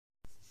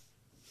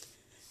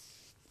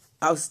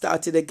I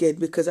started again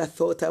because I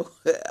thought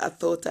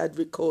I'd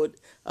record.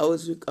 I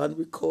was on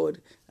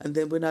record, and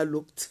then when I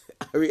looked,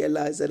 I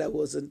realized that I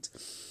wasn't.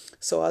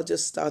 So I'll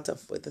just start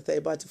off with the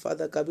thing. But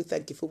Father God, we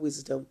thank you for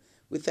wisdom.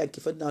 We thank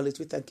you for knowledge.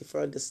 We thank you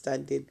for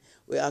understanding.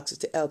 We ask you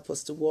to help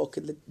us to walk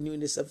in the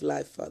newness of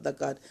life, Father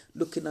God,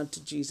 looking unto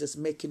Jesus,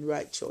 making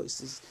right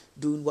choices,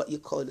 doing what you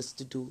call us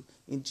to do.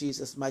 In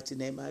Jesus' mighty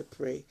name I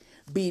pray.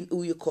 Being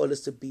who you call us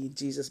to be. In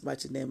Jesus'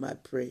 mighty name I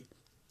pray.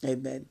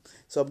 Amen.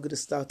 So I'm going to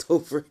start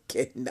over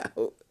again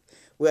now.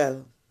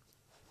 Well,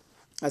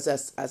 as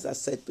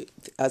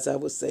I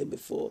was saying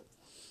before,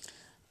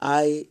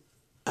 I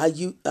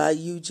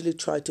usually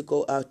try to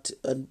go out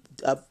and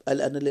on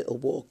a little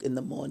walk in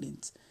the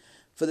mornings,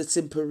 for the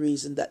simple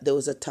reason that there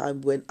was a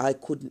time when I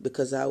couldn't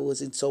because I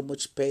was in so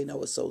much pain. I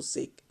was so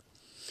sick,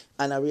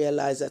 and I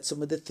realized that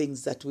some of the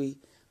things that we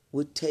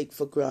would take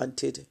for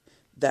granted,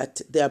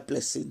 that they are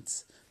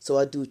blessings. So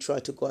I do try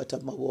to go out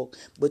on my walk.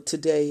 But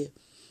today,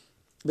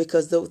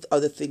 because those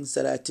other things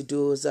that I had to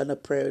do, was on a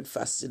prayer and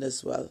fasting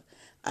as well,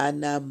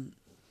 and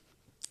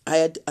I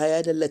had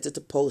a letter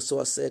to post, so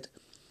I said,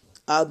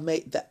 I'll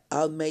make that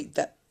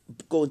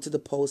going to the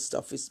post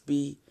office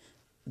be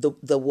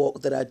the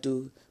walk that I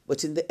do.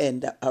 But in the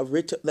end, I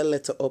wrote the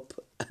letter up,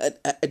 and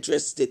I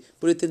addressed it,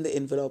 put it in the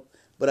envelope,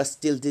 but I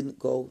still didn't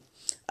go,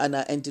 and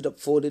I ended up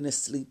falling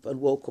asleep and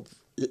woke up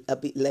a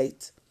bit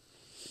late,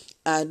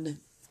 and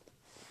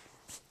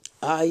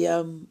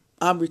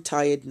I'm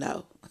retired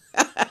now.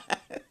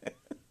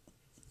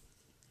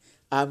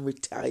 I'm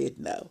retired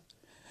now.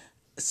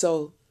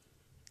 So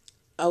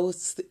I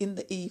was in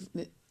the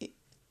evening.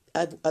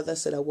 As I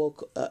said,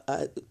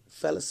 I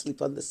fell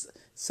asleep on the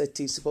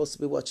settee, supposed to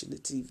be watching the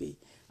TV,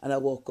 and I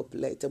woke up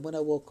late. And when I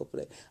woke up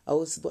late, I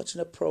was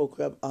watching a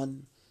program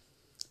on,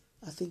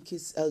 I think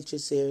it's Al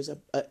Jazeera.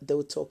 They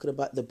were talking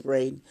about the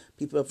brain.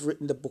 People have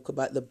written the book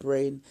about the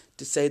brain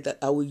to say that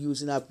are we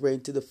using our brain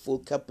to the full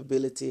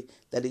capability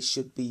that it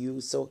should be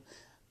used.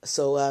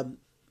 So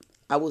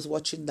I was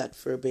watching that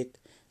for a bit,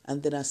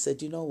 and then I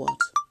said, you know what?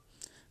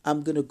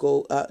 I'm gonna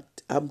go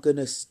out. I'm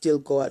gonna still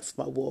go out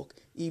for my walk,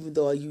 even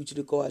though I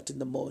usually go out in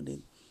the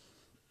morning,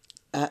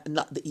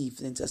 not the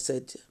evenings. I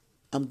said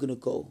I'm gonna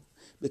go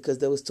because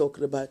they was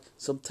talking about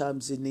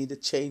sometimes you need a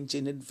change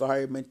in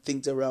environment,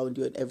 things around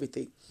you, and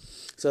everything.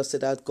 So I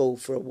said I'd go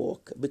for a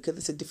walk because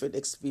it's a different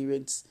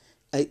experience.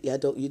 I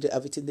don't usually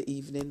have it in the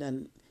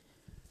evening,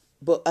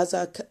 but as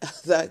I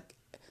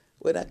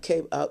when I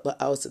came out my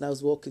house and I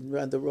was walking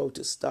around the road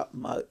to start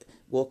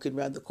walking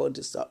around the corner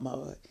to start my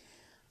way,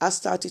 I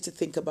started to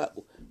think about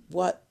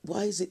why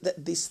is it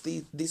that these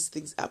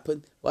things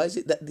happen? Why is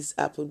it that this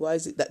happened? Why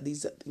is it that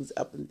these things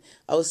happen?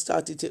 I was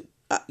starting to,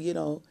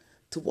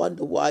 to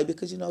wonder why,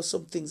 because,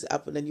 some things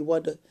happen and you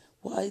wonder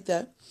why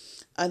that.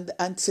 And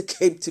the answer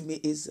came to me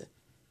is,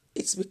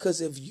 it's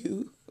because of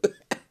you.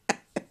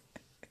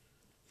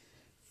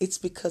 It's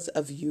because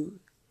of you.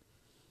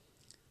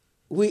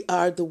 We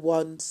are the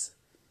ones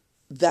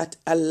that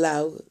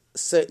allow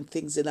certain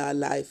things in our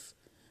life,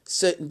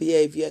 certain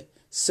behavior,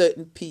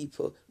 certain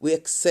people. We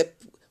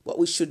accept what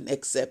we shouldn't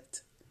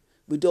accept.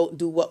 We don't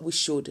do what we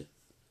should.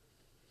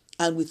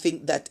 And we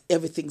think that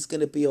everything's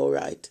going to be all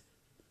right.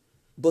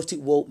 But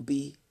it won't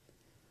be.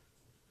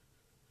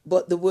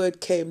 But the word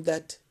came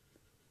that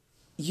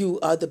you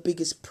are the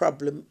biggest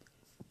problem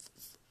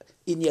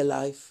in your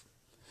life.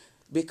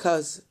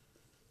 Because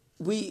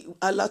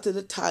a lot of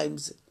the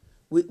times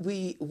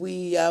we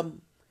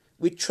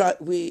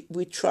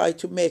try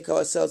to make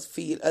ourselves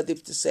feel as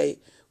if to say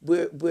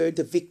we're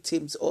the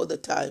victims all the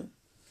time,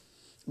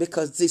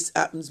 because this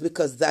happens,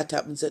 because that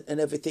happens, and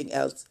everything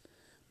else.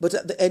 But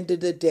at the end of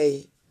the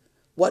day,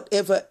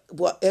 whatever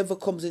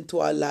comes into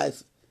our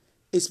life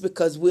is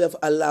because we have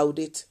allowed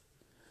it.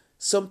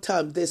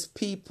 Sometimes there's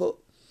people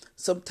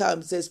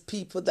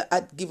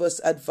that give us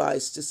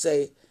advice to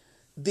say,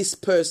 this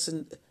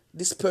person's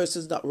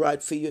not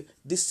right for you,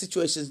 this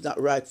situation is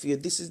not right for you,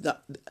 this is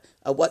not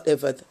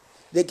whatever.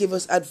 They give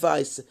us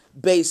advice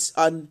based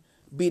on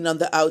being on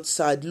the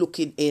outside,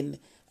 looking in,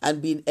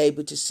 and being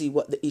able to see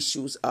what the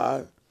issues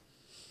are.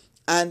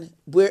 And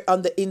we're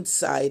on the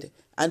inside,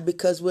 and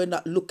because we're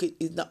not looking,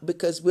 it's not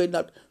because we're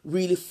not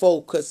really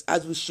focused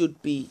as we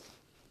should be.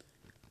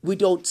 We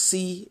don't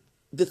see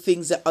the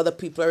things that other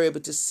people are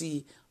able to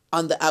see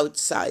on the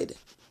outside.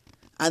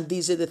 And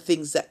these are the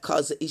things that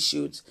cause the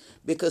issues.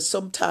 Because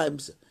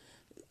sometimes,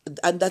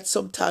 and that's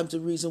sometimes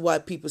the reason why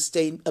people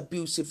stay in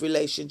abusive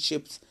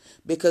relationships,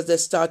 because they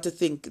start to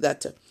think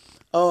that,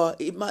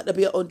 it might not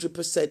be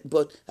 100%,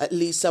 but at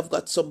least I've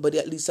got somebody,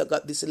 at least I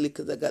got this, at least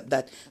I got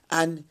that.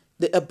 And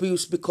the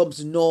abuse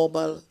becomes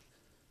normal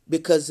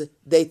because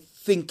they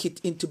think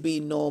it into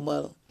being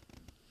normal.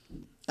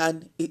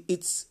 And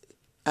it's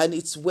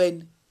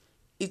when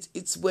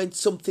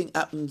something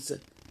happens,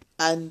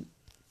 and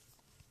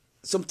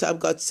sometimes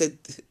God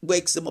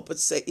wakes them up and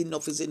say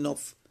enough is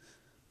enough.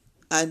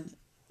 And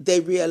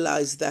they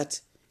realize that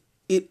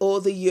in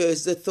all the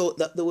years they thought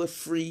that they were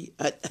free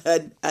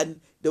and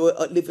they were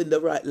living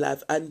the right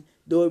life, and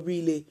they were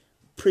really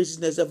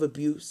prisoners of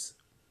abuse.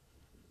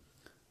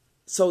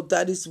 So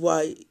that is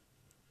why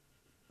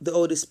the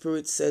Holy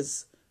Spirit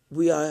says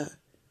we are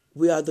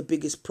the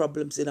biggest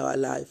problems in our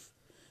life,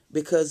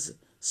 because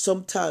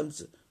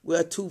sometimes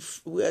we're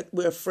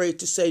afraid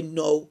to say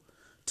no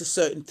to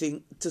certain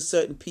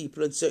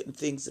people and certain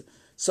things.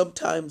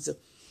 Sometimes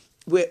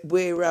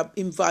we're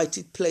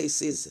invited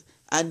places,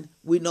 and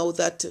we know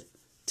that,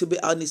 to be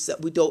honest,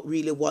 that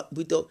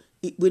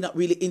we're not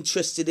really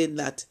interested in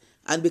that,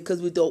 and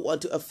because we don't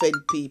want to offend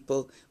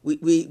people, we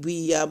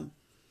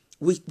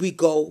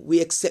go, we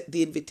accept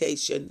the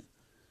invitation.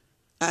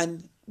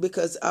 And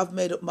because I've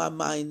made up my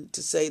mind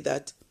to say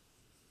that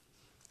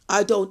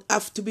I don't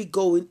have to be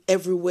going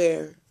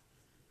everywhere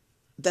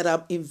that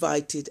I'm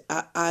invited.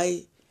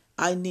 I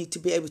need to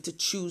be able to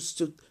choose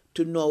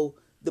to know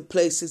the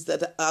places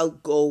that I'll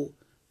go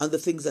and the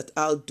things that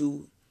I'll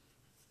do.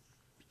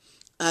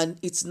 And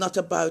it's not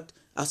about,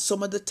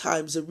 some of the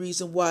times, the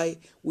reason why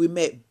we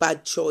make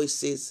bad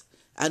choices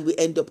and we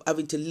end up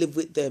having to live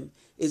with them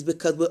is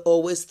because we're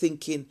always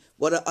thinking,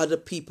 what are other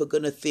people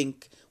going to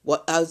think?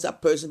 How's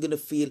that person going to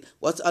feel?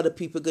 What's other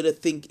people going to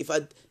think if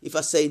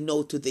I say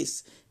no to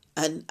this?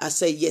 And I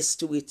say yes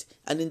to it.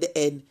 And in the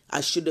end, I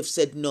should have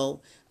said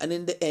no. And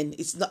in the end,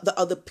 it's not the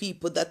other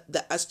people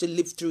that has to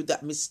live through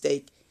that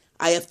mistake.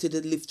 I have to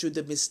live through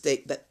the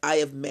mistake that I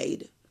have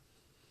made.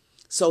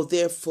 So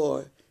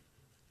therefore,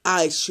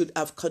 I should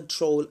have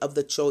control of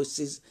the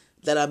choices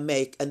that I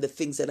make and the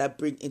things that I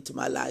bring into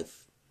my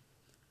life.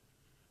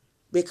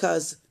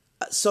 Because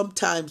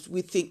sometimes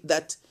we think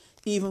that,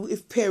 even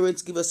if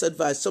parents give us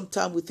advice,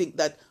 sometimes we think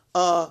that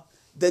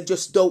they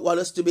just don't want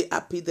us to be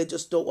happy, they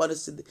just don't want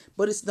us to.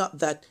 But it's not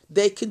that.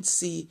 They can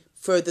see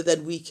further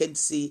than we can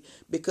see,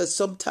 because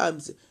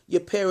sometimes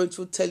your parents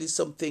will tell you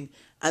something,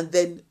 and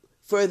then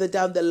further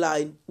down the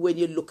line, when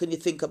you look and you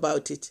think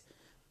about it,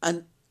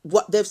 and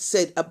what they've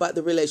said about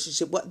the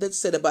relationship, what they've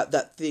said about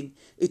that thing,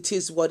 it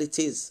is what it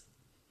is.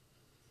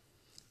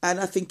 And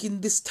I think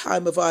in this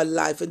time of our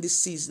life, in this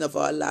season of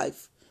our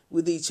life,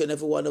 with each and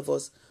every one of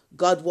us,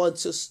 God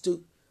wants us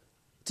to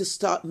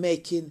start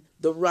making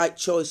the right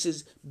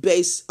choices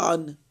based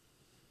on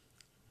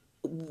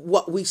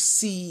what we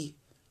see.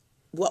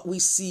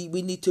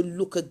 We need to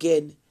look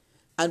again,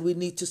 and we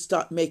need to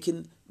start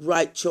making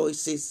right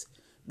choices,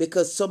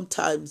 because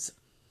sometimes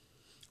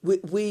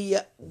we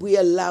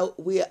allow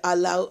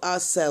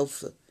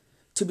ourselves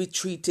to be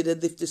treated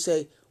as if to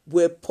say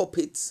we're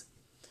puppets,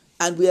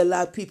 and we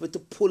allow people to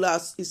pull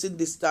us in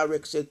this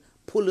direction,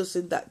 pull us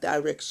in that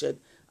direction,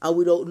 and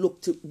we don't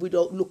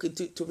look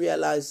into to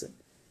realize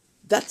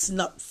that's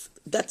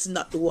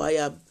not who I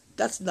am.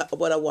 That's not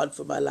what I want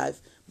for my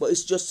life. But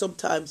it's just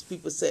sometimes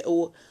people say,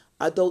 "Oh,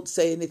 I don't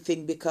say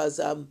anything because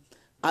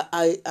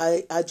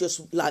I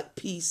just like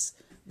peace."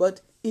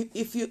 But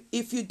if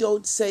you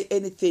don't say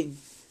anything,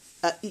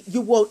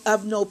 you won't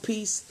have no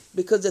peace,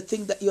 because the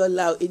thing that you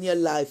allow in your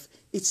life,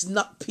 it's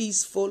not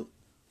peaceful.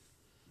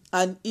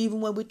 And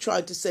even when we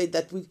try to say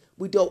that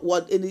we don't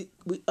want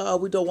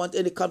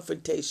any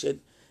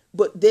confrontation,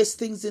 but there's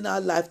things in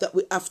our life that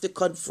we have to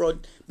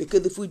confront,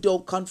 because if we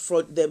don't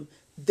confront them,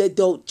 they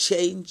don't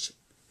change.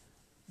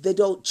 They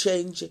don't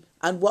change.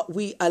 And what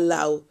we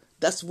allow,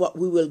 that's what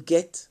we will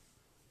get.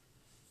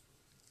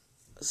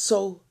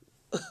 So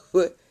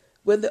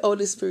when the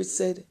Holy Spirit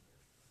said,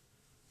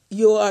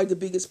 you are the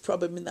biggest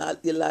problem in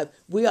your life,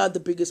 we are the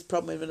biggest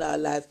problem in our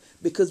life,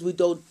 because we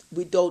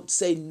don't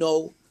say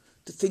no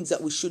to things that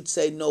we should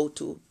say no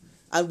to.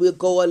 And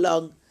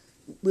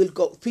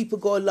people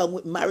go along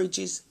with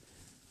marriages,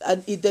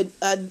 and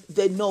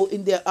they know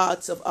in their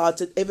hearts of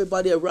hearts, and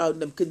everybody around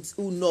them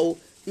who know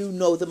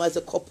them as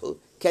a couple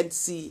can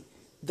see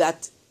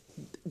that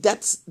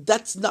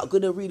that's not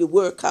going to really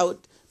work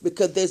out,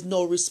 because there's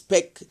no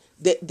respect,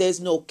 there's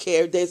no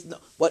care, there's no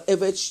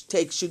whatever it should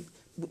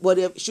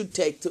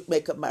take to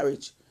make a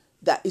marriage,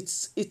 that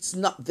it's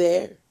not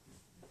there.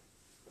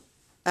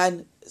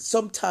 And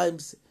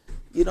sometimes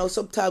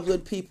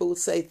when people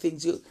say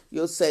things,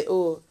 you'll say,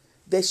 oh,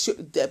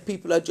 that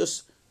people are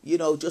just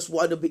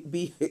want to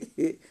be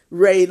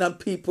rain on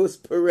people's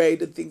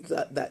parade and things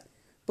like that.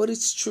 But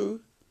it's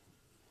true.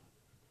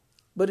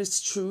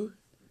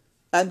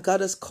 And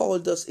God has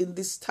called us in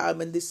this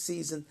time and this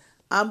season.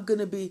 I'm going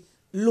to be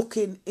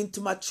looking into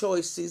my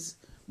choices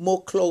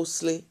more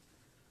closely.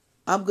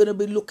 I'm going to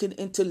be looking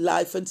into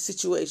life and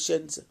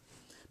situations,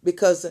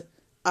 because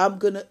I'm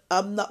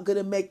not going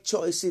to make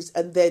choices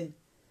and then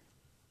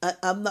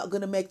I'm not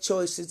going to make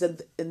choices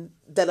and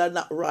that are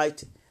not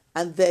right,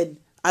 and then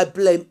I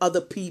blame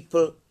other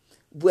people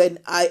when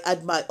I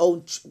had my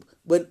own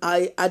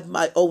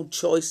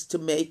choice to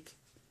make.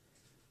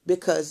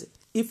 Because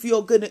if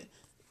you're gonna,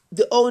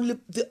 the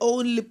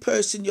only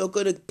person you're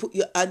gonna put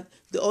your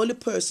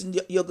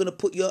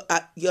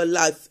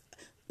life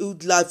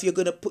you're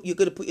gonna put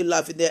your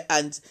life in their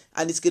hands,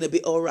 and it's gonna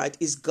be all right,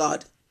 is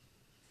God.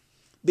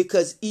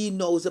 Because He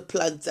knows the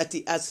plans that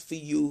He has for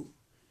you.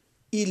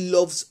 He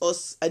loves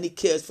us and He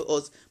cares for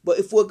us. But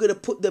if we're gonna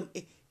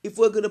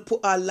put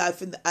our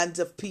life in the hands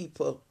of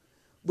people,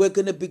 we're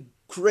gonna be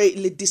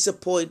greatly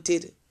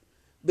disappointed,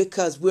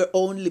 because we're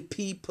only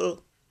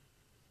people.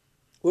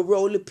 We're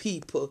only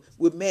people.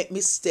 We make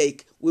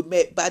mistakes. We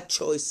make bad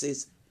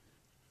choices.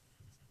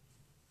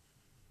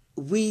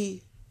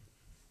 We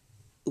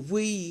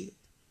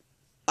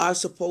are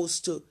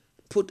supposed to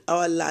put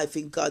our life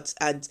in God's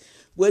hands.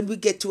 When we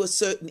get to a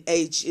certain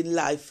age in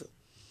life,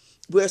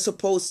 we're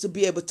supposed to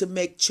be able to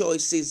make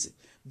choices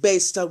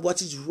based on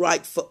what is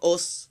right for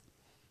us.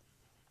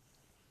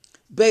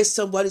 Based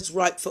on what is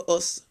right for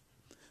us.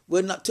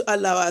 We're not to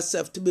allow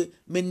ourselves to be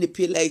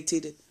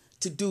manipulated,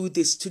 to do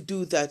this, to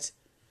do that.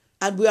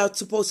 And we are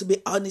supposed to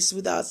be honest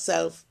with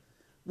ourselves.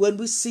 When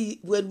we see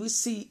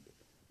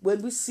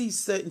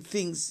certain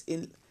things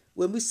in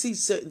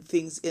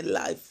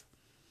life,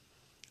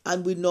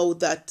 and we know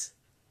that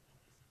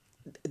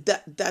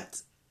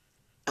that's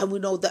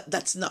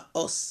not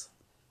us.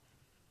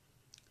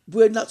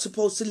 We're not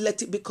supposed to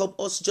let it become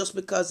us just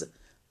because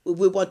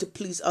we want to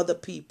please other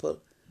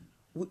people.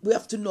 We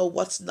have to know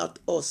what's not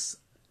us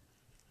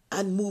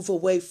and move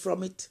away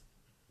from it.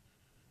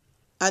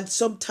 And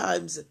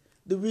sometimes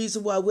the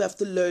reason why we have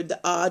to learn the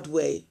hard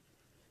way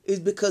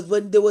is because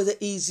when there was an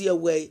easier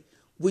way,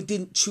 we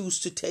didn't choose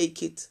to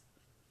take it.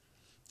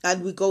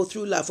 And we go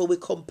through life and we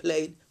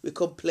complain.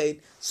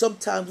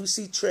 Sometimes we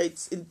see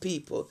traits in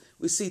people.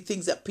 We see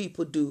things that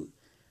people do.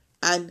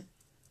 And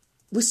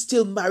we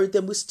still marry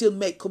them. We still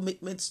make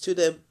commitments to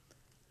them.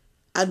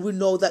 And we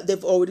know that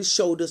they've already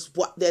showed us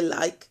what they're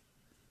like.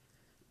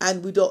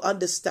 And we don't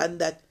understand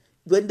that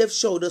when they've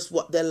showed us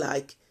what they're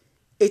like,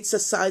 it's a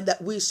sign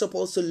that we're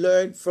supposed to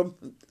learn from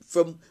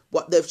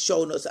what they've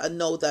shown us and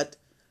know that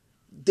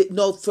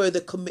no further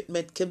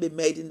commitment can be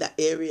made in that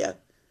area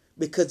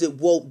because it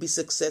won't be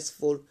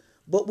successful.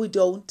 But we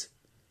don't.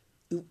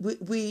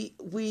 We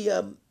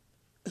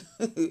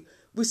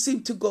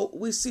seem to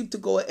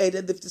go ahead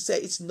and have to say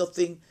it's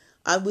nothing,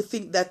 and we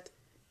think that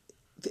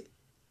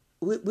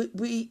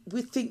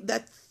we think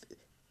that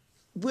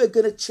we're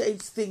gonna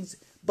change things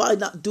by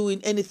not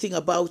doing anything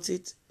about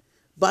it,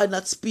 by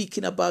not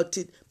speaking about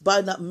it,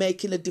 by not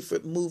making a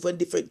different move and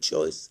different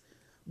choice.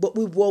 But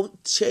we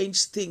won't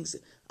change things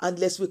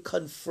unless we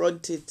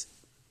confront it.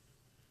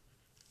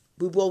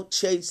 We won't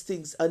change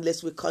things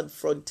unless we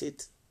confront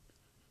it.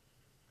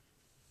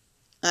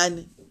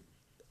 And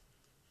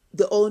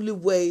the only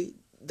way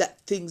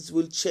that things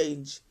will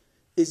change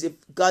is if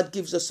God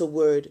gives us a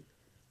word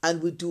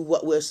and we do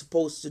what we're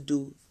supposed to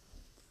do.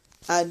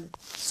 And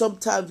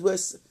sometimes we're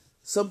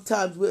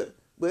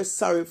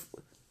sorry.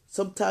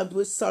 Sometimes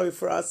we're sorry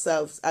for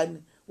ourselves,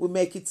 and we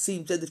make it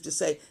seem as if to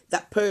say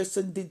that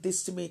person did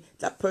this to me,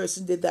 that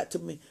person did that to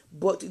me,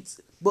 but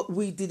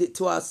we did it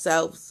to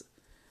ourselves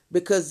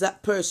because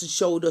that person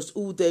showed us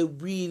who they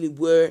really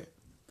were.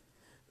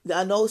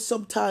 I know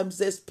sometimes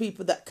there's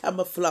people that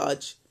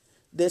camouflage.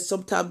 There's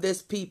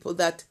people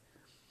that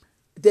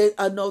there's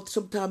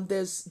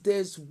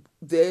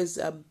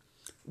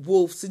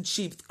wolves in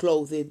sheep's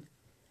clothing,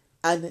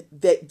 and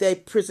they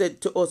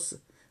present to us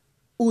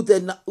who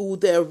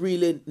they're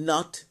really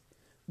not.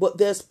 But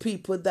there's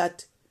people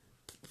that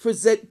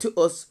present to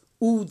us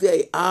who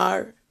they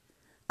are,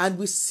 and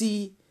we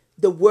see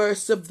the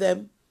worst of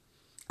them,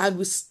 and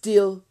we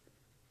still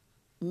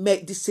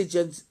make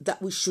decisions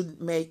that we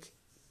shouldn't make.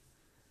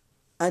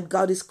 And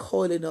God is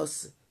calling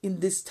us in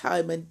this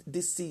time and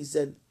this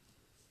season.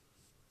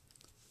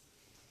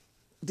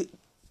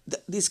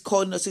 He's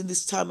calling us in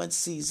this time and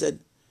season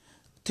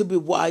to be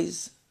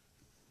wise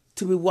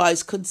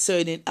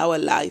concerning our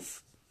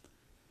life,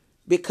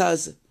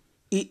 because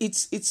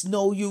it's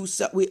no use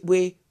that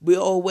we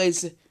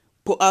always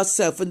put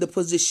ourselves in the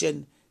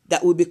position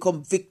that we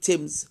become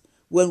victims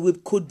when we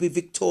could be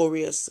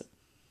victorious.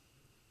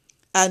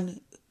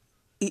 And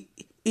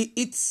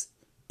it's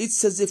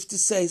as if to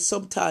say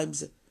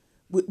sometimes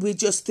we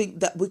just think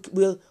that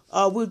we'll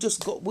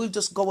just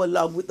go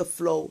along with the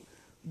flow.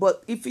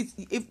 But if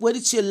when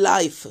it's your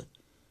life,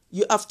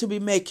 you have to be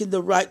making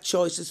the right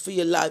choices for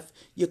your life.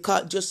 You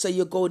can't just say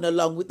you're going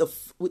along with the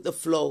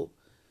flow.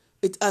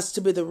 It has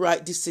to be the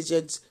right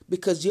decisions,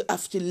 because you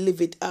have to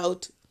live it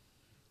out.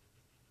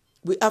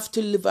 We have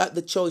to live out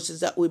the choices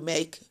that we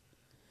make.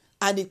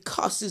 And it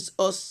costs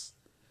us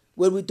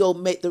when we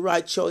don't make the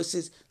right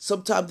choices.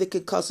 Sometimes it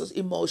can cost us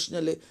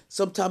emotionally.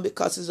 Sometimes it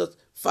costs us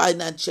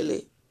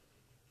financially.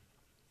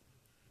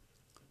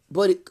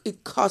 But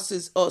it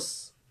costs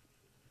us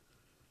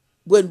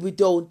when we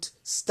don't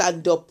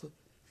stand up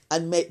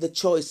and make the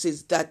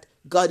choices that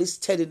God is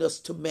telling us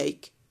to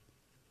make.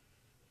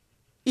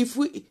 If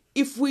we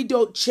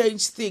don't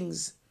change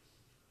things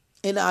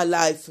in our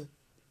life,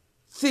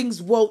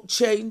 things won't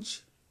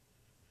change.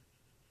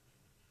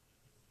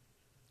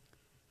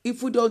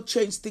 If we don't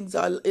change things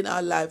in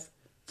our life,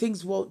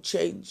 things won't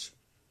change.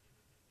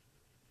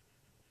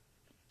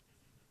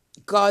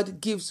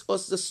 God gives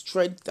us the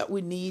strength that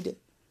we need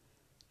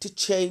to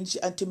change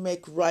and to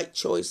make right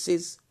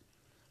choices.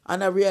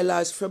 And I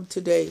realize from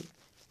today,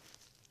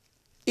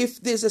 if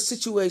there's a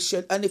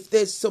situation and if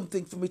there's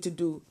something for me to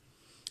do,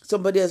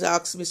 somebody has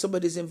asked me,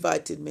 somebody's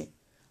invited me,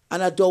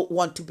 and I don't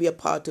want to be a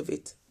part of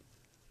it,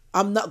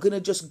 I'm not going to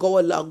just go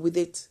along with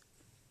it.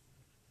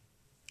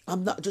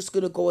 I'm not just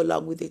going to go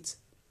along with it.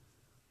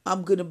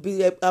 I'm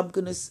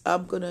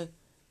gonna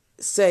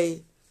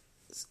say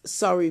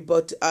sorry,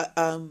 but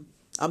I'm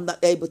not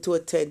able to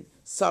attend.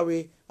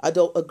 Sorry, I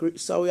don't agree.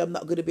 Sorry, I'm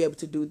not going to be able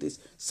to do this.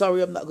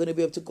 Sorry, I'm not going to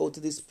be able to go to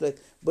this place.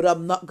 But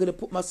I'm not going to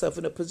put myself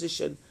in a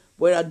position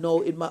where I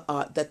know in my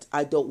heart that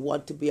I don't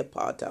want to be a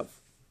part of.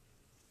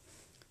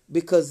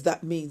 Because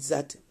that means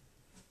that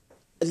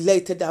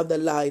later down the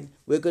line,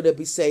 we're going to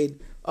be saying,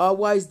 oh,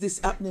 why is this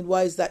happening?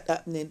 Why is that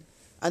happening?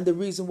 And the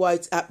reason why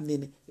it's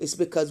happening is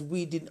because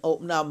we didn't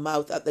open our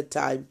mouth at the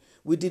time.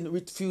 We didn't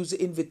refuse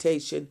the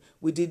invitation.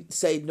 We didn't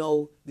say,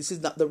 no, this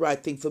is not the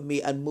right thing for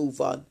me, and move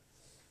on.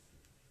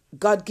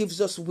 God gives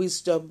us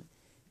wisdom.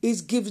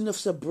 He's given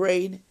us a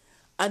brain.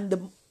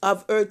 And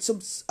I've heard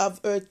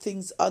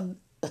things on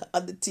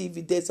the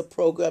TV. There's a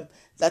program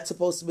that's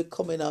supposed to be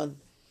coming on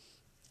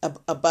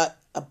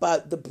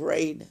about the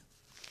brain.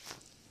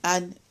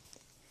 And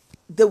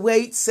the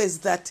way it says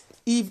that,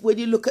 even when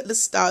you look at the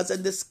stars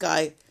and the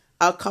sky,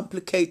 how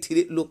complicated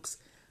it looks.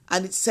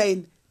 And it's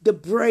saying the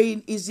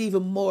brain is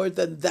even more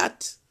than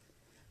that.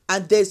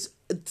 And there's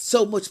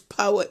so much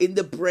power in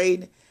the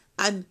brain,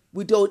 and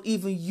we don't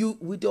even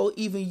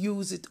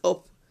use it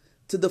up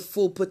to the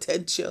full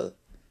potential.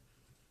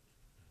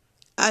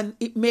 And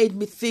it made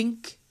me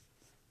think,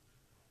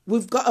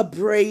 we've got a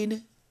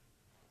brain,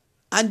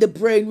 and the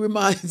brain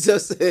reminds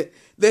us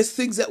there's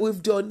things that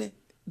we've done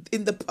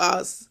in the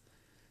past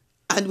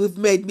and we've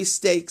made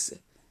mistakes,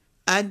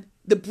 and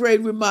the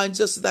brain reminds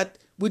us that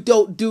we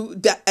don't do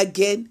that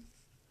again.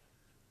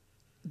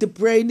 The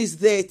brain is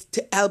there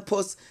to help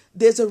us.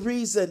 There's a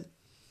reason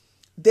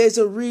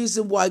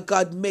why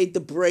God made the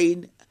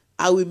brain,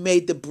 how He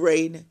made the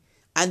brain,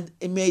 and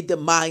He made the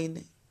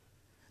mind.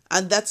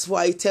 And that's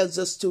why He tells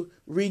us to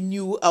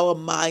renew our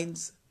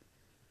minds.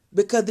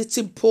 Because it's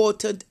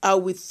important how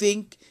we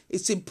think.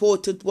 It's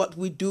important what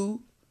we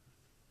do.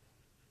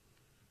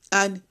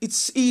 And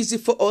it's easy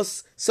for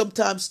us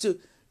sometimes to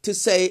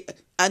say,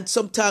 and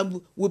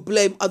sometimes we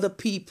blame other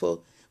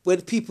people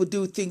when people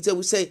do things, and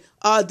we say,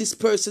 this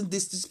person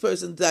this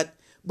person that.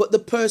 But the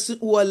person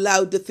who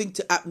allowed the thing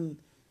to happen,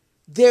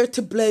 they're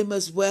to blame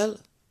as well.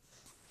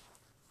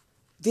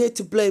 They're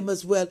to blame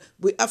as well.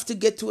 We have to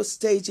get to a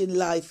stage in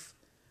life.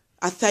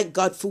 I thank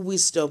God for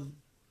wisdom.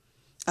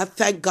 I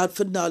thank God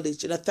for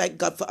knowledge, and I thank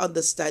God for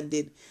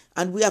understanding.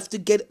 And we have to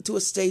get to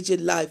a stage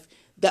in life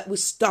that we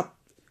stop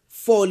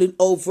falling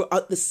over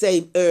at the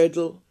same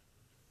hurdle.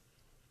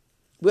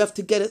 We have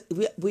to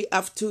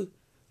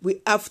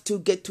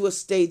get to a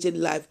stage in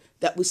life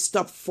that we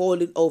stop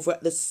falling over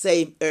at the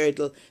same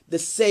hurdle, the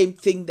same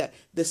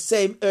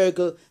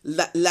hurdle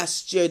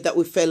last year that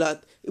we fell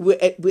at.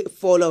 We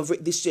fall over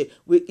it this year.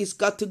 It's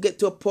got to get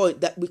to a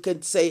point that we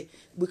can say,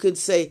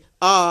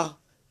 I'm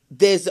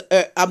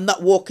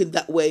not walking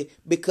that way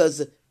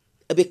because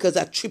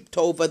I tripped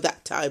over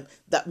that time.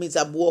 That means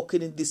I'm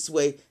walking in this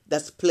way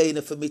that's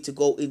plainer for me to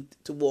go in,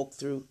 to walk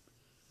through.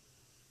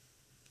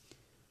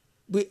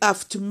 We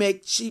have to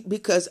make change,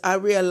 because I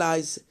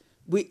realize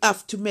we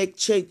have to make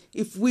change.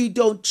 If we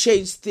don't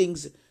change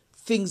things,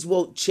 things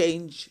won't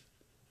change.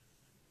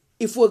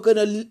 If we're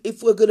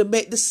gonna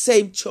make the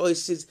same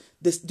choices,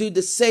 do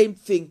the same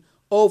thing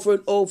over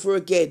and over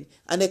again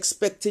and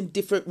expecting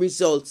different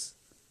results,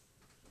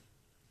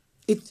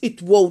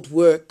 it won't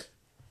work.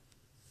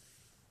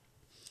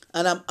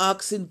 And I'm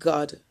asking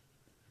God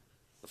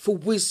for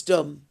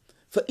wisdom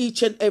for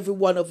each and every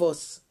one of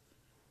us,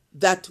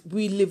 that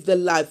we live the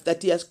life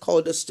that He has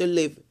called us to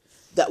live,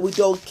 that we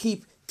don't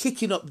keep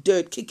kicking up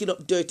dirt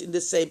in the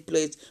same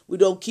place. We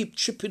don't keep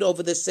tripping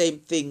over the same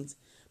things,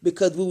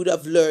 because we would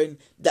have learned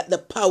that the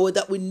power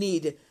that we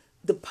need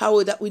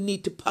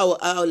to power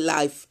our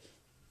life,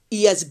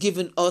 He has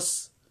given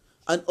us,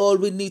 and all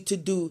we need to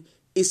do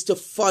is to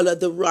follow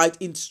the right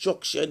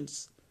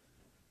instructions,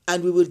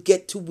 and we will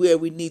get to where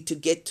we need to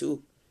get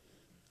to.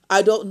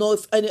 I don't know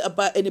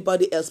about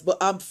anybody else, but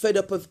I'm fed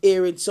up of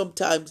hearing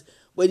sometimes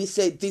when you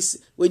say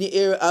this, when you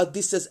hear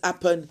this has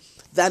happened,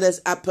 that has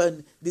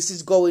happened, this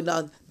is going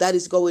on, that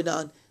is going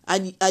on,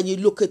 and you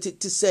look at it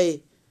to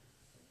say,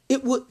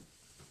 it would,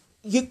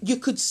 you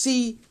could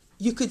see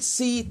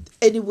it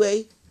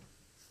anyway,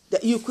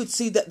 that you could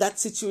see that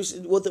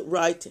situation wasn't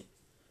right.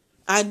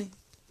 And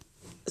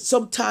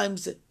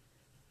sometimes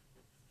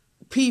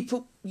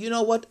people, you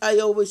know what I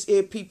always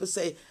hear people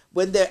say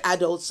when they're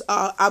adults,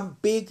 I'm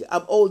big,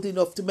 I'm old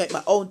enough to make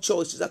my own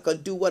choices, I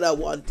can do what I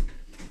want.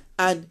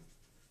 And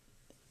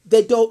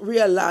they don't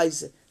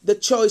realize the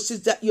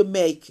choices that you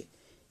make,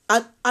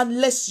 and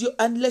unless you're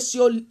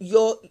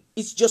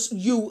it's just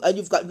you, and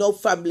you've got no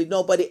family,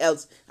 nobody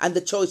else, and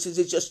the choices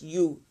is just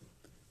you,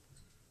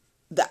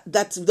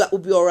 that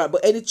would be all right.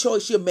 But any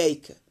choice you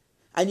make,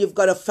 and you've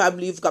got a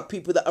family, you've got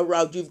people that are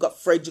around you, you've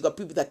got friends, you've got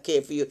people that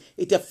care for you,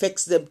 it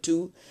affects them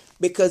too.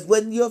 Because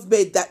when you have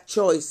made that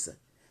choice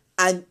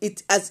and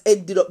it has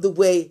ended up the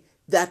way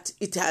that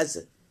it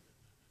has,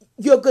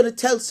 you're going to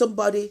tell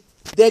somebody,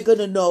 they're going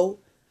to know,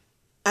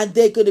 and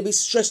they're going to be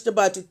stressed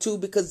about it too,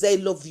 because they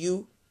love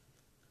you.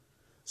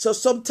 So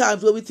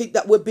sometimes when we think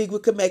that we're big, we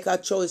can make our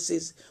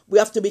choices. We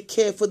have to be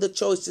careful the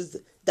choices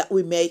that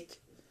we make,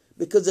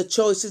 because the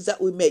choices that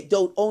we make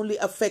don't only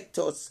affect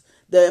us,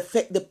 they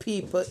affect the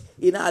people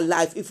in our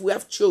life. If we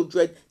have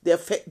children, they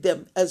affect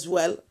them as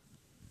well.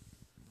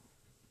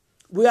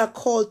 We are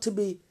called to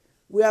be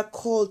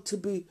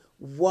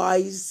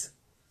wise.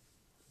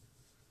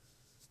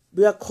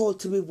 We are called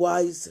to be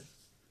wise.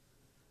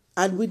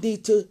 And we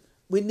need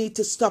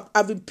to stop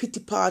having pity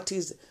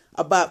parties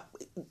about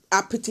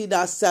pitying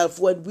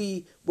ourselves when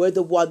we were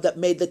the one that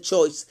made the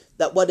choice,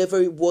 that whatever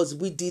it was,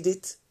 we did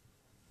it.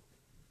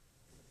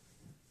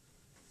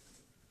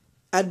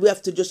 And we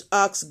have to just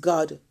ask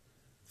God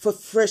for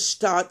fresh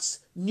starts,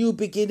 new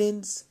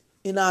beginnings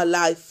in our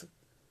life,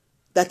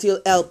 that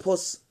He'll help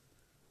us.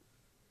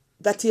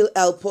 That He'll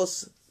help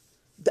us.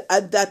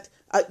 And that,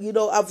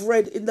 I've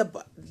read in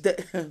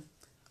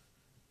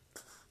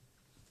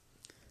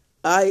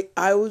I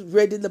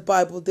read in the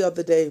Bible the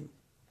other day,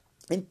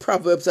 in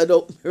Proverbs. I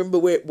don't remember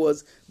where it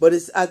was, but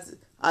it's as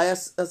I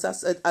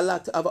said, I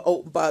like to have an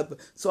open Bible.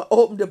 So I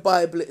opened the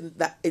Bible in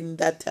that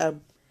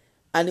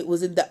and it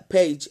was in that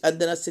page. And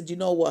then I said, you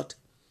know what?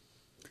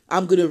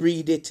 I'm gonna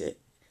read it.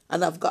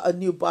 And I've got a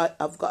new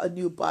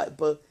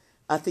Bible.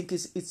 I think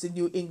it's a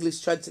New English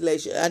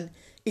translation, and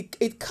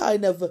it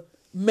kind of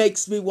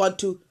makes me want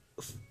to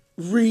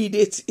read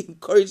it,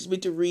 encouraged me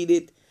to read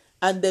it.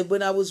 And then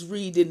when I was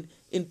reading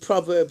in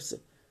Proverbs,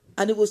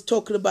 and it was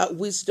talking about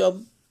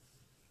wisdom.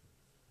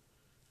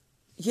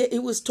 Yeah,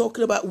 it was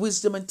talking about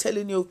wisdom and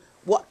telling you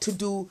what to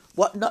do,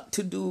 what not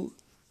to do.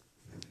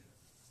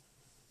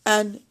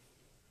 And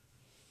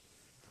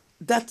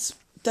that's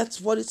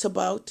what it's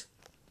about.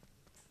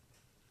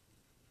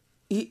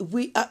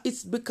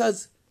 It's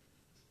because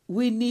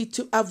we need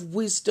to have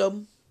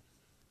wisdom.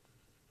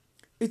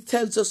 It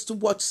tells us to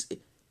watch.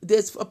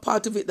 There's a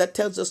part of it that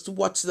tells us to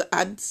watch the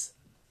ants.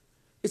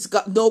 It's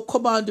got no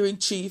commander in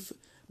chief,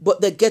 but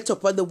they get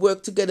up and they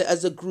work together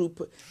as a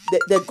group.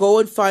 They go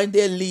and find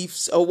their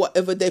leaves or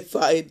whatever they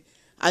find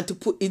and to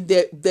put in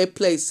their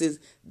places.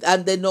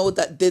 And they know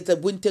that there's a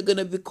winter going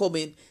to be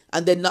coming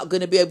and they're not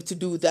going to be able to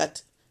do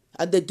that.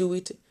 And they do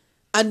it.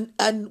 And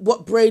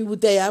what brain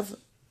would they have?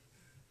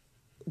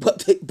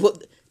 But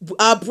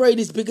our brain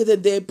is bigger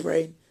than their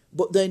brain,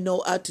 but they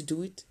know how to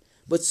do it.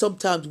 But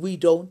sometimes we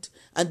don't.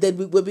 And then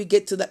when we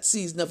get to that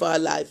season of our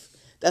life,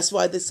 that's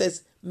why it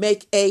says,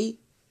 make hay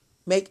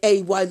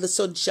while the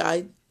sun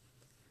shines.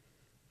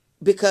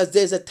 Because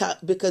there's a time,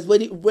 because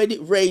when it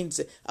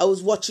rains, I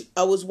was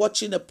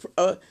watching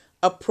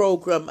a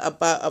program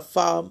about a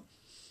farm,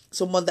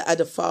 someone that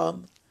had a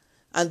farm,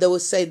 and they were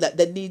saying that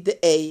they need the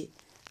hay,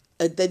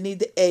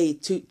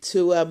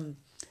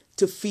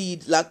 to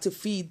feed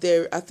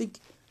their, I think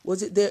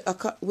was it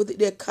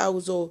their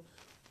cows or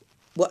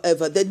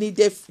whatever. They need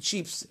their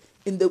sheep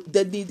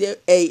they need their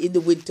hay in the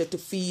winter to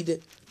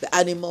feed the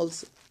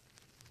animals.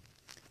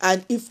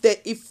 And if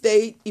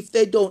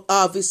they don't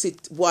harvest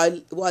it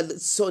while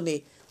it's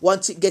sunny,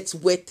 once it gets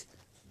wet,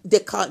 they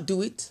can't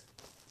do it.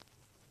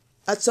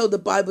 And so the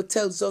Bible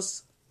tells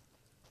us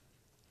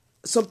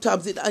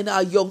sometimes in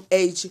our young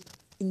age,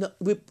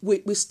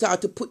 we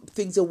start to put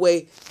things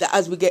away that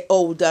as we get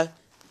older,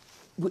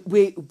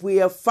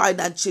 we are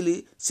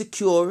financially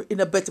secure, in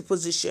a better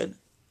position.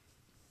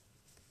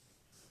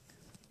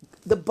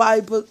 The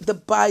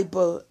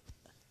Bible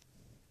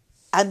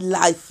and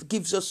life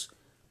gives us.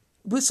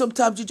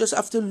 Sometimes you just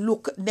have to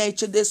look at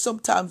nature. There's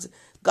sometimes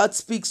God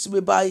speaks to me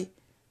by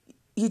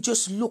you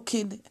just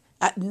looking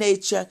at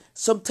nature.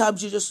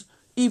 Sometimes you're just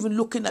even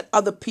looking at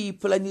other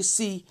people and you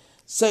see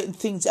certain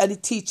things and He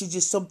teaches you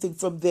something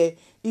from there.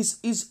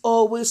 He's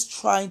always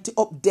trying to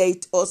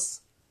update us,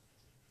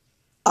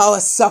 our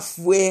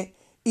software.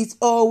 He's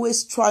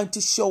always trying to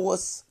show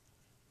us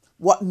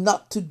what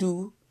not to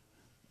do,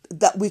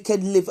 that we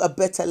can live a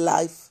better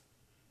life.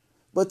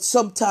 But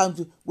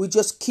sometimes we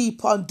just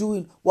keep on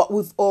doing what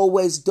we've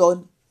always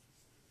done.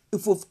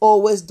 If we've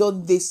always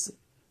done this,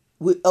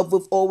 we've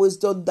always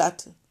done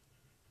that.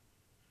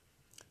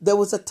 There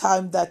was a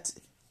time that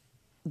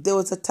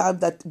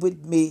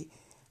with me,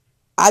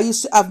 I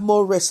used to have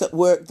more rest at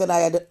work than I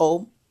had at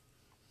home.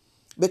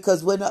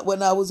 Because when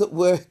I was at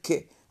work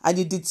and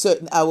you did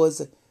certain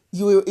hours,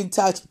 you were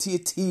entitled to your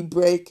tea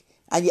break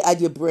and you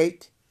had your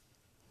break.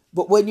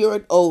 But when you're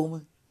at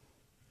home,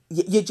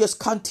 you just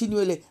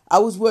continually. I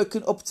was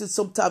working up to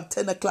sometime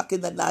 10 o'clock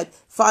in the night,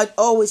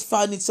 always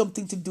finding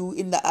something to do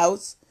in the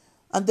house.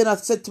 And then I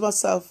said to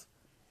myself,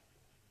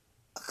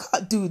 I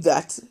can't do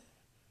that.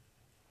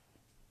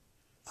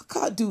 I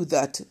can't do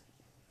that.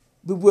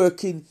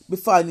 Be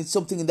finding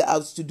something in the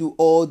house to do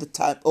all the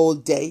time, all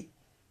day.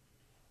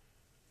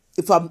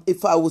 If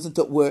I wasn't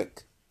at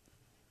work.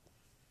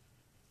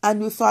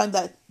 And we find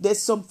that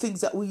there's some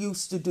things that we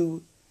used to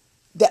do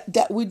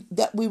that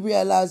we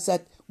realize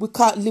that we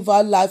can't live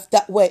our life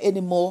that way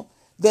anymore.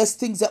 There's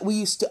things that we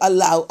used to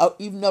allow, or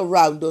even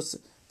around us,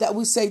 that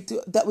we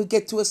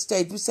get to a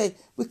stage, we say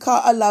we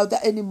can't allow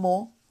that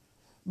anymore.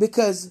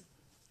 Because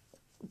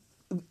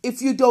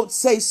if you don't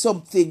say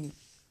something,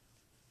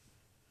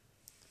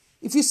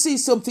 if you see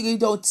something and you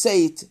don't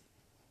say it,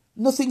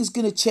 nothing's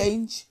going to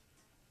change.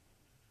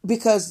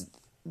 Because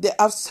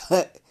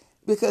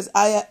because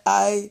I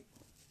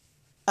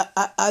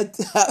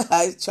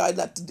try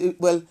not to do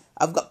well.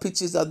 I've got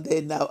pictures on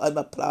there now on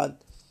my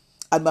plant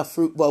and my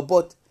fruit bowl,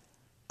 but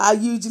I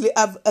usually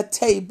have a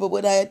table.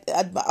 When I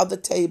had my other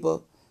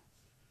table,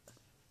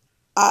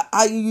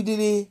 I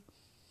usually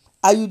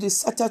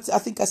sat at. I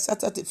think I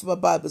sat at it for my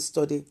Bible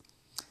study,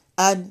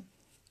 and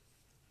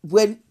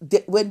when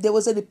there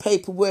was any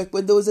paperwork,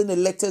 when there was any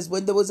letters,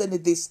 when there was any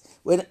this,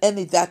 when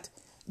any that,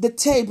 the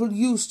table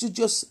used to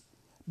just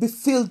be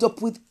filled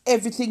up with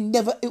everything.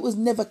 It was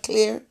never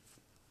clear.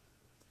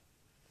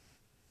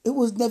 It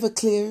was never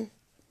clear.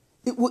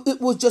 It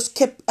was just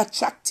kept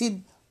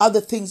attracting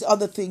other things,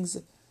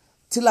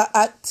 till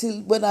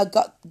when I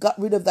got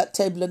rid of that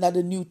table and had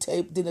a new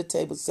dinner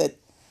table set,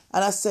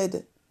 and I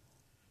said,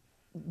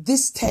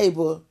 this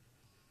table,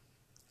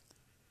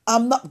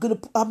 I'm not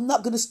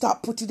gonna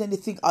start putting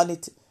anything on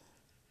it,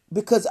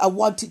 because I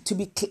want it to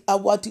be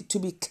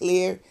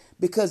clear,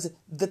 because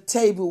the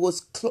table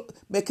was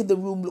making the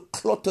room look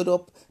cluttered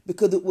up,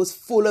 because it was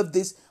full of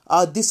this.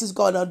 This is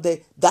going on there,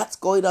 that's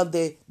going on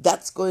there,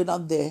 that's going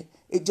on there.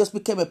 It just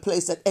became a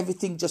place that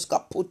everything just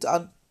got put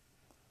on.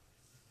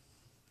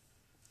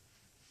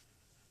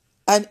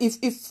 And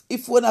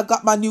if when I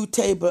got my new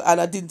table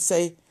and I didn't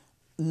say,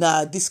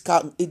 nah, this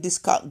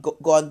can't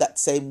go on that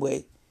same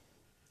way,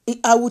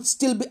 I would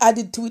still be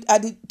added to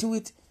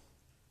it.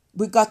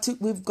 We've got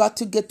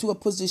to get to a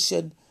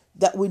position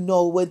that we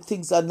know when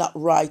things are not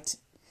right,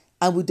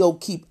 and we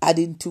don't keep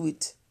adding to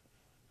it.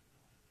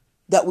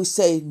 That we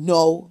say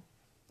no.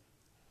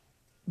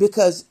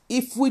 Because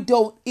if we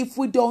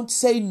don't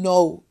say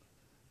no,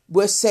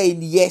 we're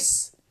saying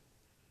yes.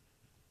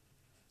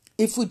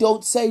 If we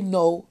don't say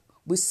no,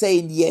 we're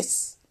saying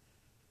yes.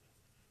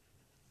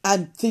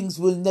 And things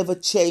will never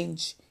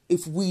change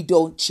if we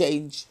don't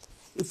change.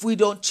 If we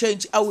don't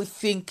change how we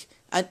think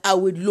and how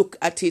we look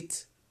at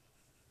it,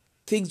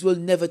 things will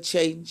never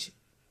change.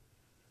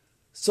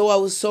 So I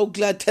was so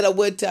glad that I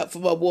went out for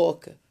my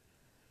walk.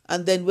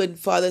 And then when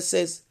Father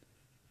says,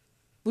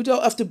 we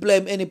don't have to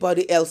blame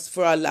anybody else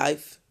for our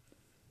life.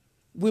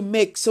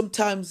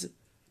 Sometimes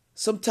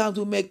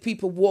we make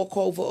people walk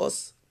over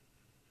us.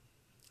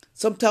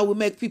 Sometimes we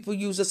make people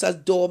use us as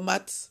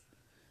doormats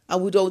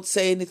and we don't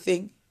say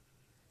anything.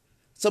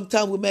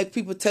 Sometimes we make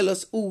people tell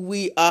us who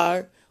we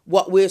are,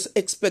 what we're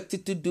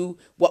expected to do,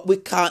 what we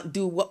can't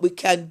do, what we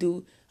can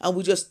do, and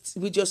we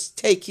just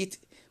take it.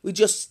 We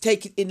just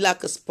take it in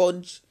like a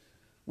sponge.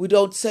 We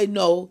don't say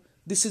no.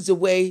 This is the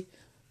way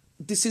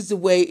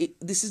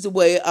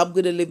I'm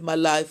going to live my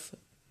life.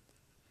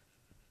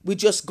 We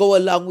just go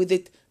along with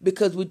it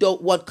because we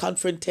don't want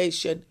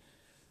confrontation.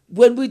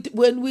 When we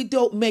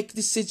don't make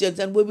decisions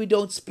and when we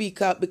don't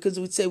speak out because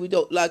we say we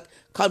don't like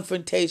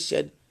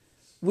confrontation,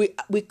 we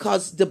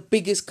cause the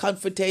biggest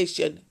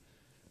confrontation,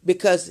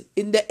 because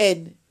in the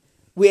end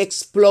we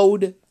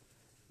explode,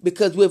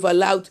 because we've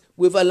allowed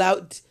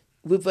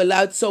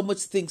so much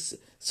things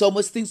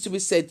to be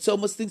said, so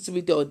much things to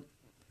be done,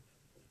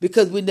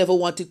 because we never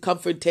wanted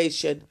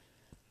confrontation.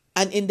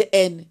 And in the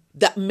end,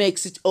 that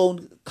makes its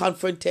own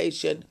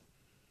confrontation.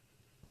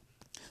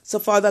 So,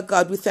 Father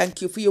God, we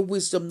thank you for your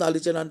wisdom,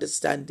 knowledge, and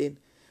understanding.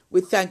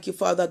 We thank you,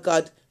 Father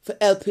God, for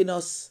helping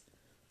us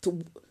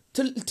to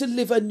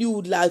live a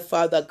new life,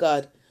 Father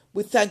God.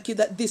 We thank you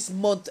that this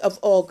month of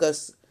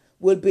August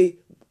will be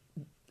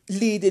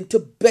leading to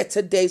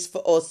better days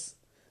for us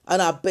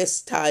and our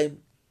best time,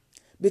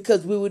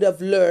 because we would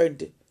have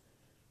learned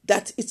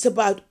that it's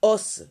about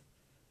us,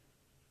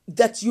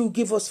 that you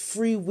give us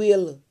free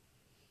will.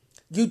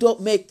 You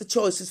don't make the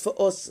choices for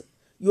us.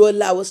 You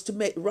allow us to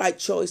make right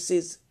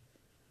choices.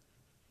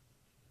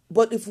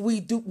 But if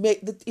we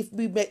make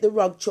the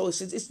wrong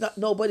choices, it's not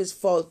nobody's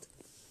fault.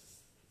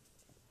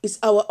 It's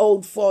our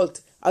own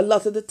fault. A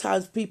lot of the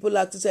times people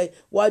like to say,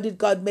 why did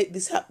God make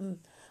this happen?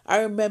 I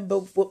remember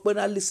when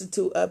I listened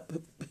to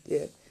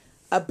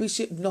a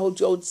Bishop Noel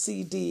Jones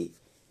CD,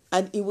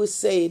 and he was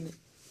saying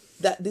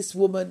that this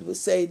woman was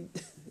saying,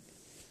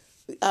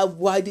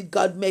 why did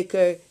God make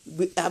her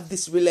have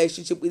this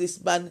relationship with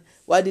this man?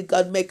 Why did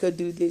God make her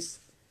do this?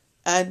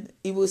 And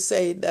he was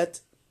saying that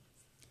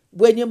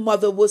when your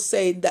mother was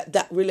saying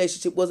that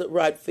relationship wasn't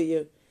right for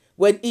you,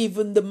 when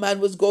even the man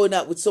was going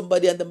out with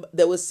somebody and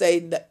they were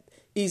saying that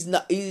he's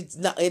not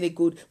any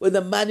good, when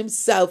the man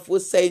himself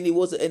was saying he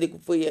wasn't any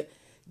good for you,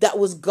 that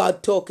was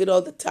God talking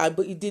all the time,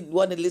 but you didn't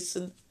want to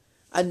listen.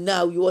 And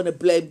now you want to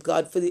blame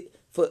God for the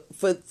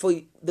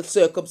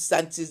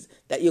circumstances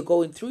that you're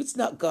going through. It's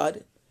not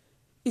God.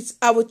 It's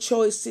our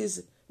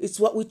choices. It's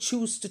what we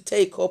choose to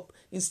take up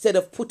instead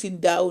of putting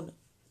down.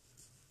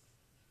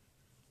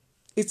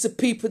 It's the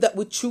people that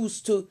we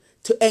choose to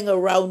hang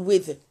around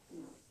with.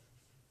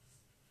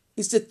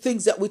 It's the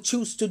things that we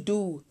choose to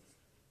do.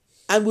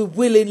 And we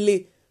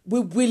willingly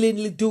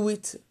do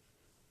it.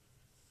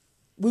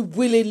 We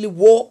willingly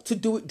walk to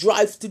do it,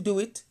 drive to do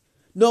it.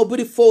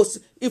 Nobody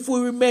forces. If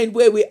we remain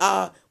where we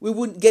are, we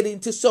wouldn't get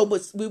into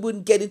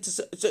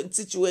certain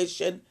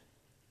situation.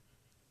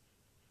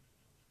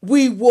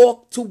 We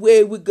walk to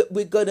where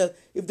we're gonna.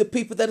 If the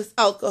people that is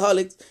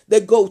alcoholics, they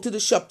go to the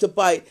shop to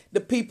buy it. The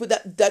people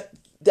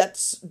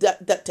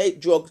that take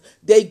drugs,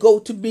 they go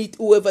to meet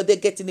whoever they're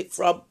getting it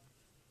from.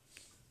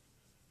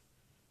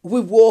 We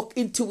walk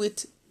into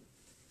it.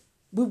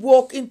 We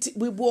walk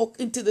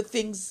into the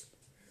things.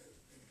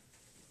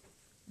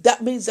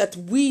 That means that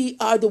we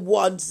are the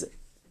ones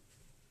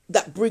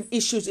that bring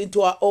issues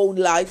into our own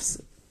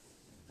lives.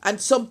 And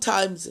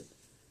sometimes,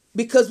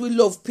 because we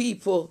love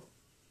people,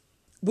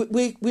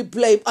 we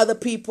blame other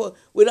people.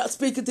 We're not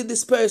speaking to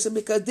this person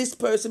because this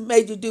person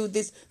made you do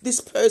this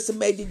person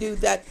made you do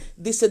that,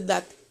 this and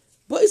that.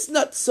 But it's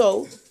not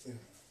so.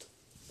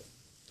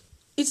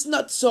 It's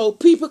not so.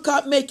 People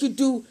can't make you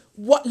do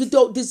what you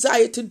don't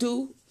desire to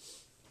do.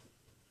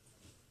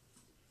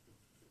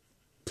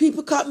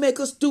 People can't make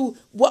us do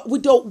what we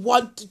don't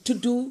want to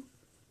do.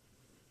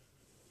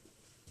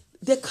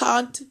 They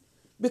can't,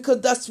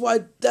 because that's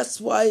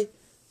why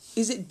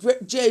is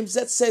it James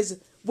that says,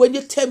 when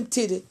you're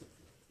tempted,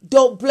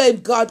 don't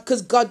blame God,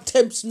 because God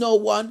tempts no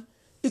one.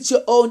 It's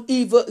your own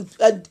evil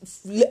and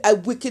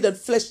wicked and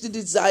fleshly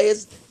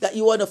desires that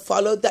you want to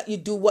follow, that you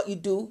do what you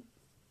do.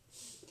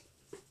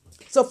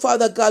 So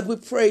Father God, we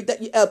pray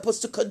that you help us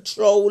to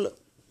control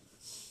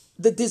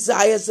the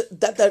desires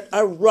that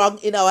are wrong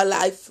in our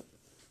life,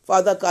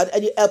 Father God,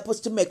 and you help us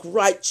to make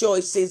right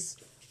choices,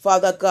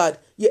 Father God.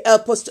 You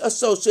help us to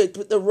associate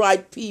with the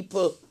right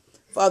people,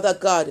 Father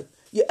God.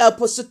 You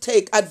help us to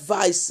take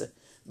advice,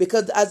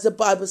 because as the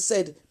Bible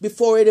said,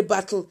 before any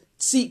battle,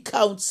 seek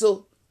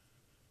counsel.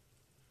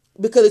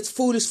 Because it's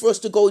foolish for us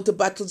to go into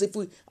battles if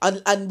we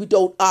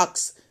don't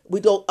ask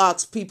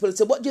people and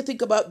say, what do you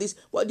think about this?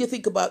 What do you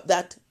think about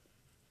that?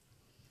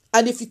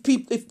 And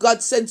if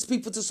God sends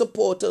people to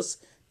support us,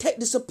 take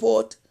the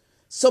support.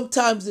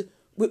 Sometimes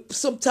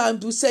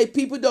we say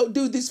people don't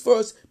do this for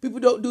us, people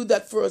don't do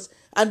that for us.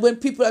 And when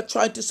people are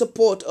trying to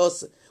support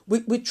us,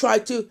 we try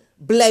to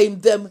blame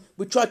them.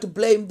 We try to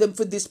blame them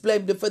for this,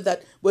 blame them for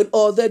that, when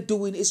all they're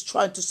doing is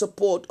trying to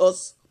support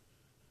us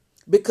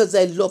because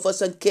they love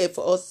us and care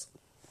for us.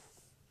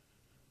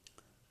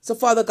 So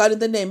Father God, in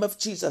the name of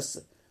Jesus,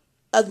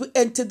 as we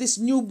enter this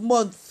new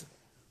month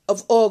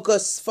of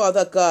August,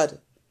 Father God,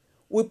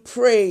 we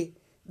pray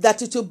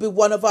that it will be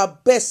one of our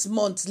best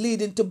months,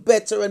 leading to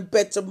better and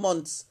better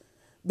months,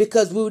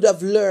 because we would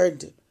have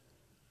learned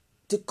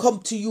to come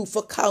to you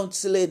for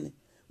counseling.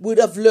 We would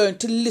have learned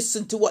to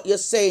listen to what you're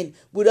saying.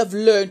 We would have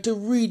learned to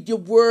read your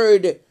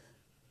word,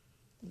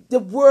 the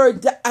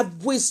word that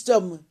of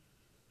wisdom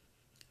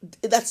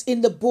that's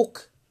in the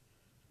book,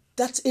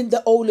 that's in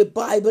the Holy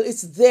Bible.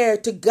 It's there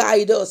to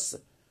guide us.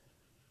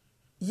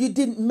 You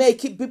didn't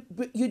make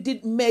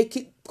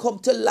it come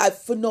to life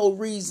for no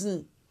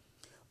reason.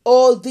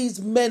 All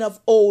these men of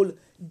old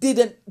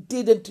didn't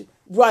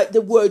write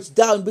the words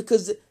down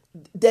because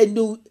they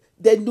knew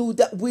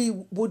that we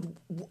would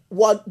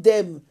want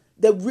them.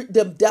 They wrote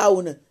them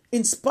down,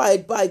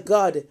 inspired by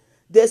God.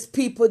 There's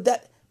people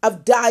that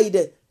have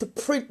died to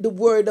print the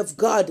word of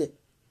God,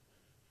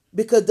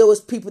 because there was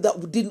people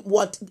that didn't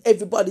want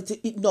everybody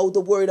to know the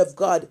word of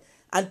God,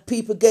 and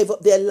people gave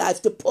up their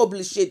life to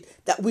publish it,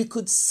 that we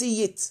could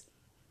see it.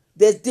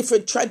 There's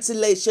different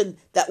translation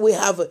that we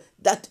have,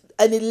 that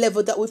any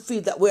level that we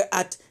feel that we're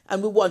at,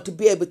 and we want to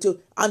be able to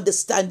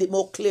understand it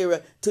more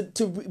clearer, to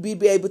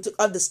be able to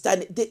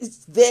understand it.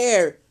 It's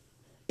there.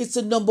 It's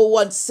the number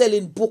one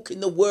selling book in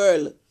the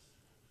world.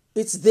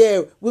 It's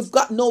there. We've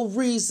got no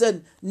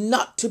reason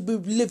not to be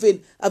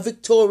living a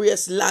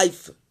victorious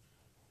life.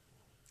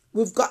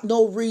 We've got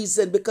no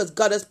reason, because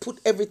God has put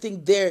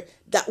everything there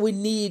that we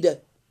need.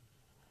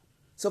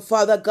 So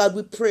Father God,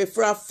 we pray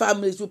for our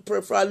families, we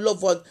pray for our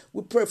loved ones,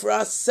 we pray for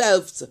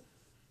ourselves,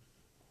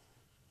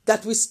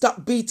 that we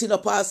stop beating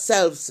up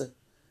ourselves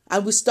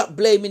and we stop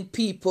blaming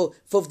people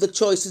for the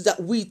choices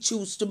that we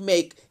choose to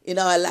make in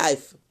our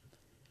life.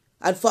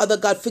 And Father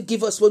God,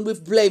 forgive us when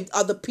we've blamed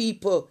other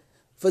people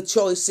for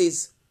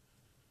choices,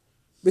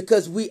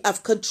 because we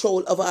have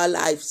control of our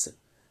lives.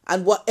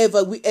 And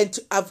whatever we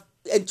enter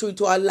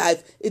into our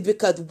life is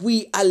because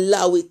we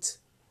allow it.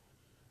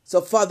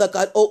 So Father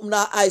God, open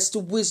our eyes to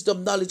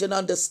wisdom, knowledge and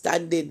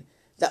understanding,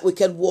 that we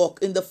can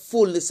walk in the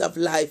fullness of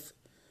life,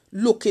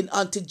 looking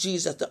unto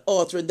Jesus, the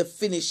author and the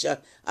finisher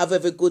of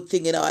every good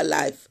thing in our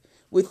life.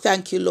 We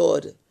thank you,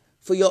 Lord,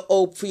 for your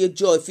hope, for your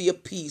joy, for your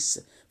peace,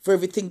 for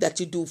everything that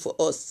you do for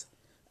us.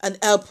 And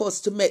help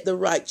us to make the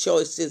right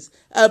choices.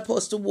 Help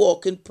us to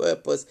walk in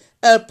purpose.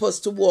 Help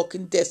us to walk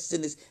in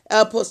destinies.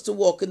 Help us to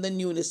walk in the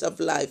newness of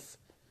life,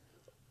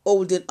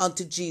 holding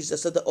unto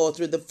Jesus, the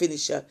author and the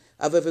finisher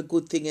of every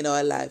good thing in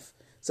our life.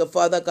 So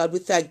Father God, we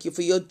thank you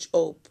for your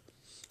hope,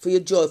 for your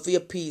joy, for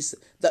your peace,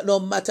 that no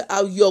matter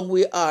how young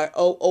we are,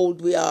 how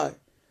old we are,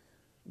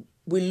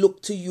 we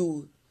look to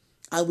you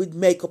and we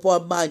make up our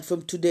mind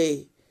from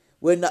today.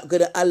 We're not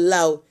going to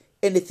allow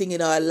anything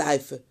in our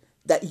life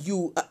that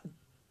you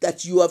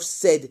have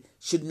said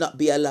should not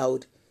be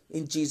allowed.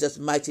 In Jesus'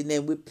 mighty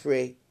name we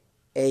pray.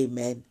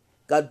 Amen.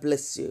 God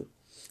bless you.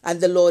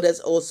 And the Lord has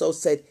also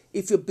said,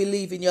 if you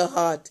believe in your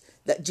heart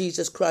that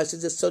Jesus Christ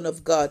is the Son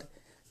of God,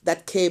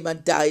 that came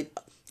and died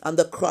on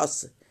the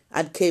cross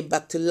and came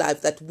back to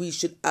life, that we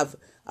should have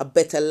a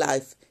better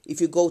life.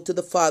 If you go to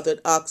the Father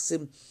and ask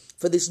him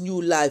for this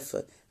new life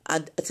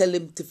and tell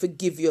him to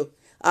forgive you,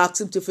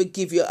 ask him to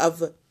forgive you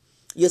of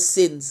your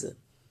sins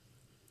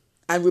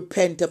and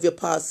repent of your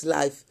past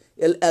life,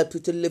 he'll help you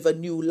to live a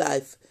new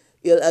life.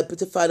 He'll help you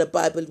to find a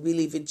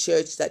Bible-believing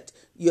church that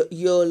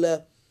you'll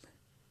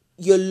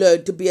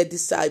learn to be a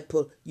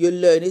disciple. You'll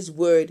learn his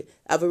word,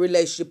 have a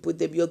relationship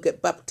with him. You'll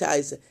get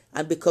baptized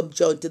and become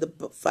joined to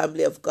the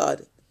family of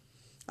God.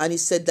 And he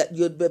said that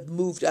you'll be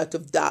moved out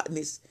of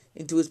darkness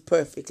into his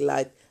perfect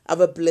light. Have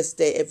a blessed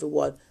day,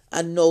 everyone.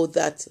 And know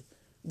that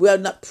we are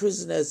not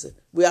prisoners.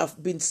 We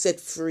have been set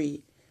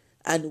free.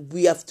 And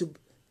we have to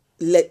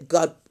let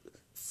God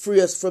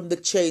free us from the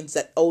chains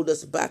that hold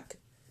us back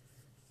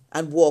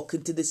and walk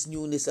into this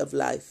newness of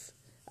life.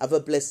 Have a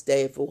blessed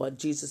day, everyone.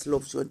 Jesus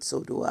loves you and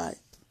so do I.